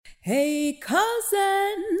Hey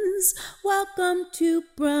cousins, welcome to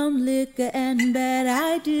Brown Liquor and Bad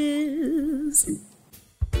Ideas.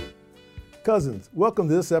 Cousins, welcome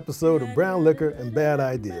to this episode of Brown Liquor and Bad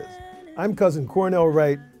Ideas. I'm Cousin Cornell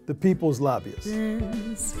Wright, the People's Lobbyist. Today,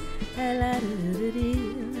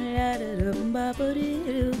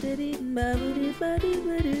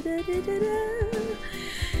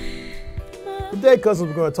 cousins,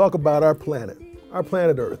 we're going to talk about our planet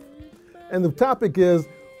Earth. And the topic is,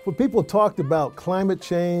 when people talked about climate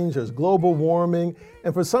change, there's global warming,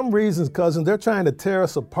 and for some reasons, cousins, they're trying to tear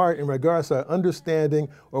us apart in regards to our understanding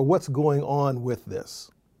or what's going on with this.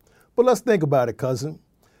 But let's think about it, cousin.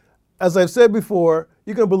 As I've said before,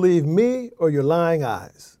 you can believe me or your lying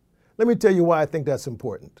eyes. Let me tell you why I think that's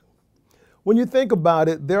important. When you think about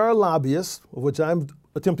it, there are lobbyists, of which I'm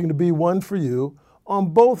attempting to be one for you,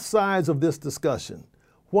 on both sides of this discussion.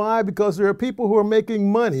 Why? Because there are people who are making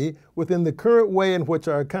money within the current way in which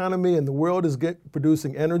our economy and the world is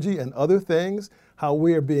producing energy and other things, how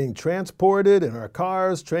we are being transported in our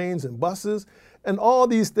cars, trains, and buses. And all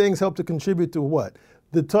these things help to contribute to what?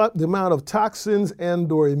 The amount of toxins and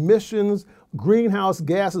or emissions, greenhouse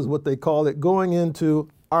gases, what they call it, going into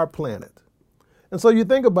our planet. And so you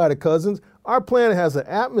think about it, cousins, our planet has an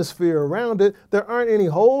atmosphere around it. There aren't any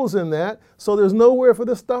holes in that, so there's nowhere for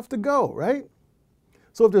this stuff to go, right?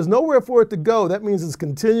 So if there's nowhere for it to go, that means it's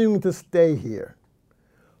continuing to stay here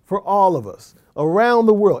for all of us, around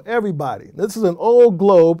the world, everybody. This is an old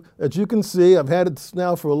globe that you can see. I've had it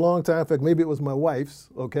now for a long time. In fact, maybe it was my wife's,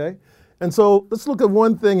 okay? And so let's look at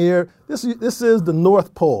one thing here. This is the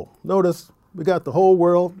North Pole. Notice we got the whole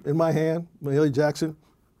world in my hand, Mahalia Jackson.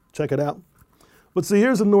 Check it out. But see,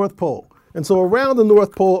 here's the North Pole. And so around the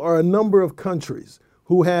North Pole are a number of countries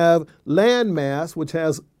who have land mass, which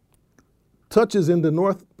has touches in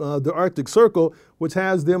the Arctic Circle, which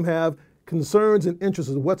has them have concerns and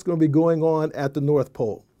interests of what's going to be going on at the North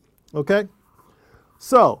Pole. Okay?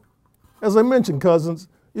 So, as I mentioned, cousins,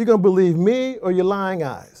 you're going to believe me or your lying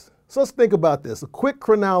eyes. So let's think about this. A quick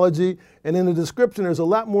chronology, and in the description, there's a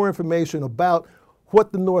lot more information about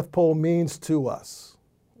what the North Pole means to us.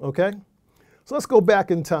 Okay? So let's go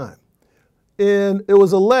back in time. And it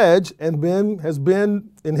was alleged, and has been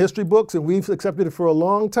in history books, and we've accepted it for a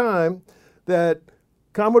long time, that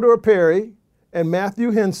Commodore Perry and Matthew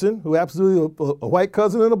Henson, who absolutely a white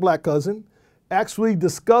cousin and a black cousin, actually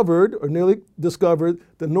discovered, or nearly discovered,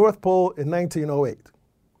 the North Pole in 1908.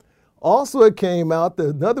 Also, it came out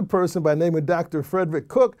that another person by the name of Dr. Frederick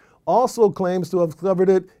Cook also claims to have discovered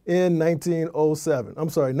it in 1907. I'm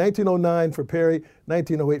sorry, 1909 for Perry,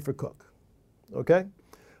 1908 for Cook. Okay?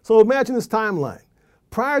 So imagine this timeline.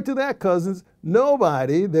 Prior to that, cousins,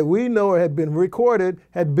 nobody that we know or had been recorded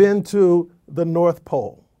had been to the North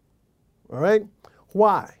Pole. All right?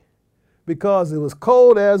 Why? Because it was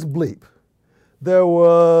cold as bleep. There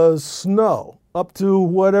was snow, up to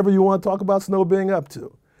whatever you want to talk about snow being up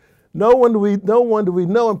to. No one do we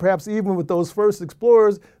know, and perhaps even with those first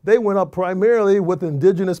explorers, they went up primarily with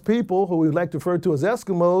indigenous people, who we like to refer to as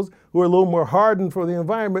Eskimos, who are a little more hardened for the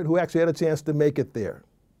environment, who actually had a chance to make it there.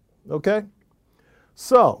 Okay?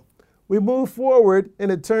 So we move forward,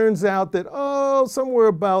 and it turns out that, somewhere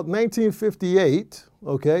about 1958,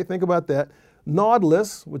 okay, think about that,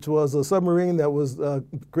 Nautilus, which was a submarine that was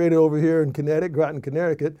created over here in Groton,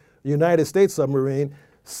 Connecticut, a United States submarine,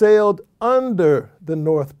 sailed under the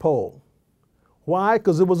North Pole. Why?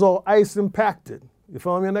 Because it was all ice impacted. You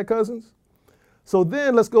follow me on that, cousins? So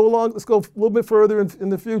then let's go a little bit further in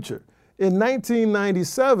the future. In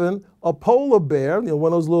 1997, a polar bear,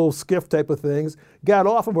 one of those little skiff type of things, got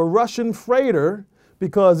off of a Russian freighter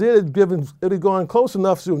because it had gone close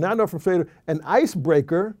enough to, not enough for freighter, an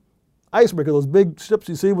icebreaker, those big ships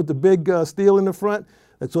you see with the big steel in the front,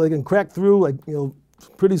 so they can crack through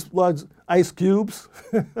pretty large ice cubes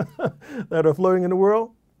that are floating in the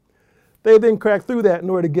world. They then cracked through that in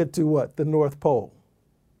order to get to what? The North Pole.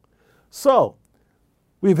 So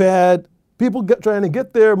we've had people trying to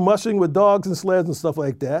get there, mushing with dogs and sleds and stuff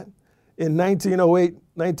like that in 1908,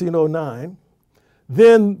 1909.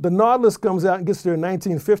 Then the Nautilus comes out and gets there in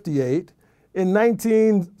 1958. In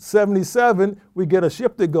 1977, we get a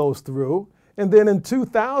ship that goes through. And then in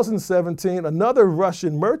 2017, another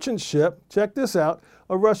Russian merchant ship, check this out,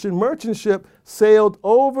 a Russian merchant ship sailed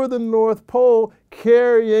over the North Pole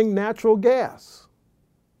carrying natural gas.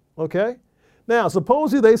 Okay? Now,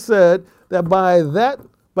 supposedly they said that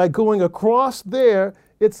by going across there,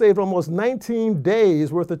 it saved almost 19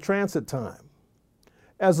 days worth of transit time.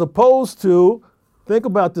 As opposed to, think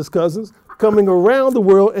about this, cousins, coming around the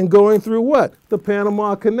world and going through what? The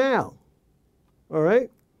Panama Canal. All right?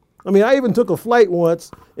 I mean, I even took a flight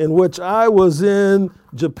once in which I was in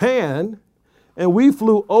Japan, and we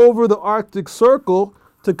flew over the Arctic Circle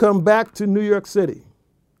to come back to New York City.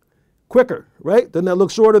 Quicker, right? Doesn't that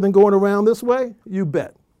look shorter than going around this way? You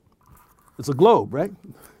bet. It's a globe, right?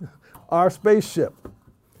 Our spaceship.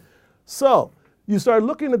 So you start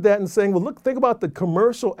looking at that and saying, well, look, think about the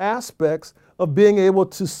commercial aspects of being able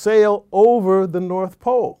to sail over the North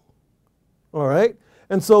Pole. All right?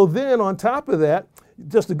 And so then on top of that,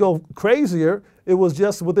 just to go crazier, it was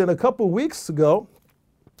just within a couple weeks ago,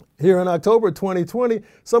 here in October 2020,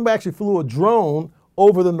 somebody actually flew a drone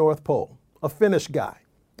over the North Pole, a Finnish guy.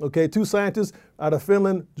 Okay, 2 scientists out of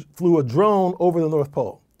Finland flew a drone over the North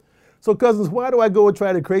Pole. So cousins, why do I go and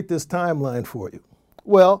try to create this timeline for you?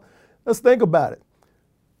 Well, let's think about it.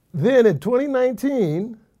 Then in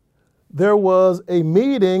 2019, there was a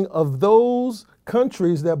meeting of those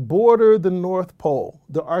countries that border the North Pole,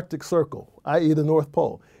 the Arctic Circle, i.e. the North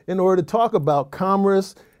Pole, in order to talk about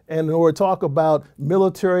commerce and in order to talk about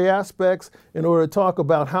military aspects, in order to talk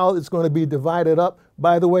about how it's going to be divided up.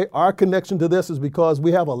 By the way, our connection to this is because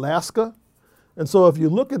we have Alaska. And so if you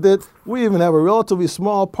look at it, we even have a relatively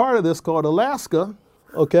small part of this called Alaska,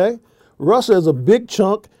 okay? Russia has a big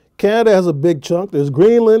chunk. Canada has a big chunk. There's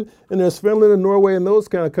Greenland, and there's Finland and Norway and those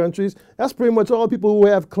kind of countries. That's pretty much all people who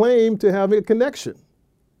have claim to having a connection,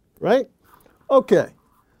 right? Okay.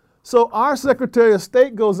 So our Secretary of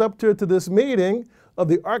State goes up to this meeting of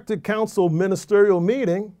the Arctic Council ministerial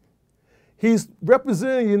meeting. He's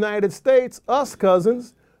representing the United States, us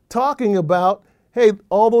cousins, talking about, hey,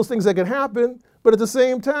 all those things that can happen, but at the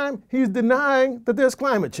same time, he's denying that there's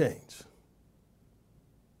climate change.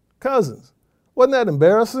 Cousins, wasn't that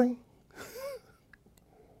embarrassing?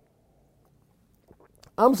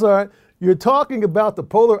 I'm sorry, you're talking about the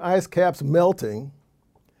polar ice caps melting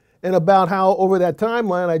and about how over that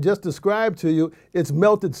timeline I just described to you, it's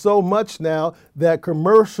melted so much now that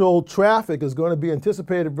commercial traffic is going to be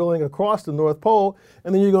anticipated rolling across the North Pole,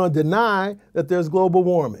 and then you're going to deny that there's global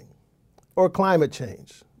warming or climate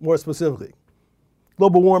change, more specifically.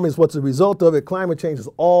 Global warming is what's the result of it. Climate change is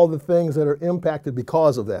all the things that are impacted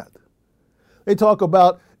because of that. They talk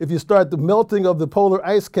about if you start the melting of the polar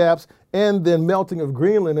ice caps and then melting of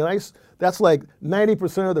Greenland and ice, that's like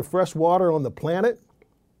 90% of the fresh water on the planet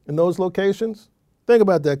in those locations. Think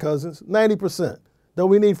about that, cousins, 90%. Don't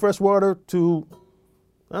we need fresh water to,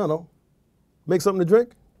 I don't know, make something to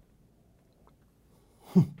drink?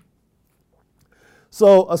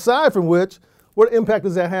 So aside from which, what impact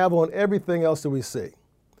does that have on everything else that we see?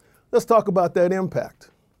 Let's talk about that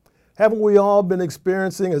impact. Haven't we all been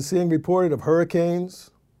experiencing and seeing reported of hurricanes?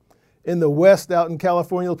 In the West, out in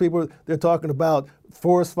California, people, they're talking about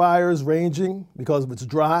forest fires raging because it's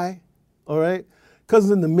dry, all right?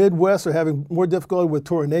 Cousins in the Midwest are having more difficulty with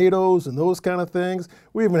tornadoes and those kind of things.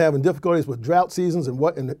 We're even having difficulties with drought seasons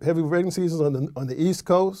and heavy rain seasons on the East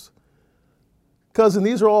Coast. Cousin,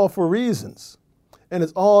 these are all for reasons. And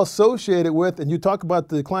it's all associated with, and you talk about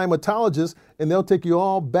the climatologists, and they'll take you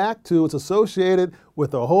all back to, it's associated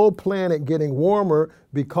with the whole planet getting warmer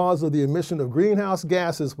because of the emission of greenhouse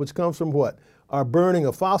gases, which comes from what? Our burning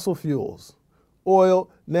of fossil fuels, oil,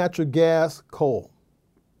 natural gas, coal.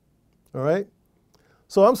 All right?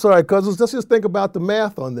 So I'm sorry, cousins, let's just think about the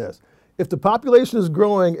math on this. If the population is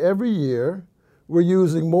growing every year, we're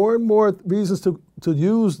using more and more reasons to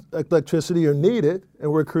use electricity or need it, and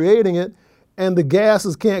we're creating it, and the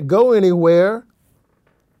gases can't go anywhere,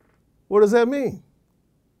 what does that mean?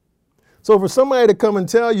 So for somebody to come and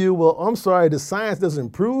tell you, well, I'm sorry, the science doesn't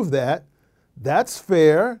prove that, that's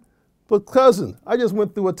fair. But cousin, I just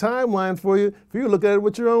went through a timeline for you to look at it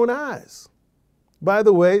with your own eyes. By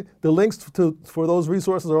the way, the links for those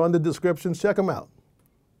resources are on the descriptions. Check them out.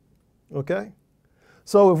 Okay?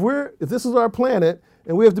 So if this is our planet,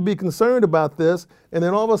 and we have to be concerned about this, and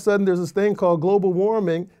then all of a sudden there's this thing called global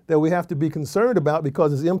warming that we have to be concerned about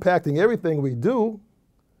because it's impacting everything we do,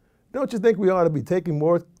 don't you think we ought to be taking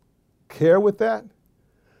more care with that?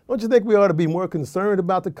 Don't you think we ought to be more concerned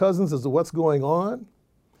about the cousins as to what's going on?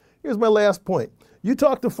 Here's my last point. You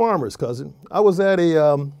talk to farmers, cousin. I was at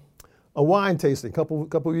a wine tasting a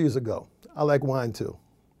couple years ago. I like wine too.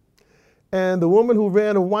 And the woman who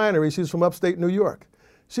ran a winery, she's from upstate New York.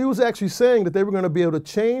 She was actually saying that they were going to be able to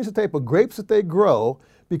change the type of grapes that they grow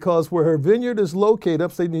because where her vineyard is located,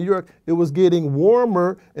 upstate New York, it was getting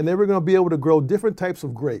warmer and they were going to be able to grow different types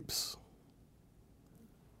of grapes.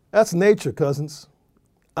 That's nature, cousins.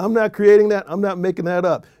 I'm not creating that. I'm not making that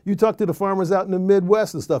up. You talk to the farmers out in the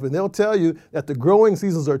Midwest and stuff, and they'll tell you that the growing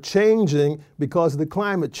seasons are changing because of the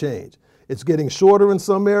climate change. It's getting shorter in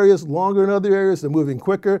some areas, longer in other areas. They're moving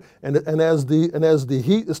quicker. And as the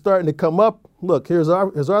heat is starting to come up, look, here's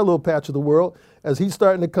our little patch of the world. As heat's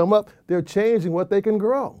starting to come up, they're changing what they can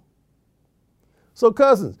grow. So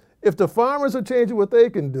cousins, if the farmers are changing what they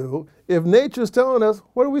can do, if nature's telling us,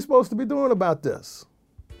 what are we supposed to be doing about this?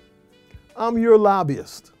 I'm your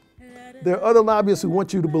lobbyist. There are other lobbyists who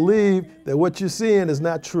want you to believe that what you're seeing is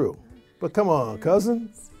not true. But come on,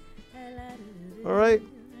 cousin. All right?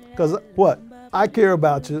 Because what? I care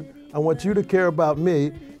about you. I want you to care about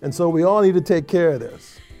me. And so we all need to take care of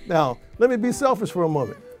this. Now, let me be selfish for a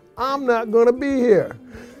moment. I'm not going to be here.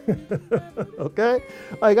 Okay?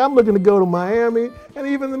 Like, I'm looking to go to Miami. And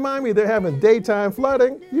even in Miami, they're having daytime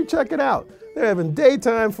flooding. You check it out. They're having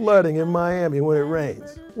daytime flooding in Miami when it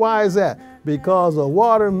rains. Why is that? Because of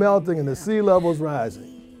water melting and the sea levels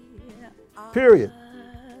rising. Period.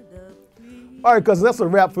 All right, cousins, that's a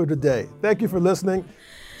wrap for today. Thank you for listening.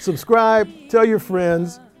 Subscribe, tell your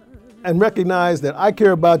friends, and recognize that I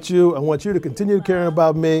care about you. I want you to continue caring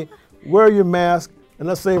about me. Wear your mask, and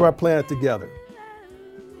let's save our planet together.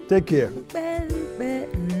 Take care.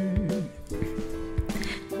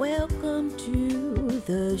 Welcome to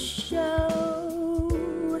the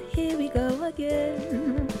show. Here we go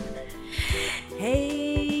again.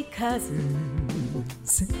 Hey,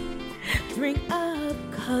 cousins. Drink up,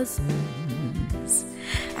 cousins.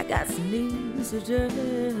 I got some news to tell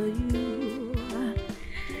you.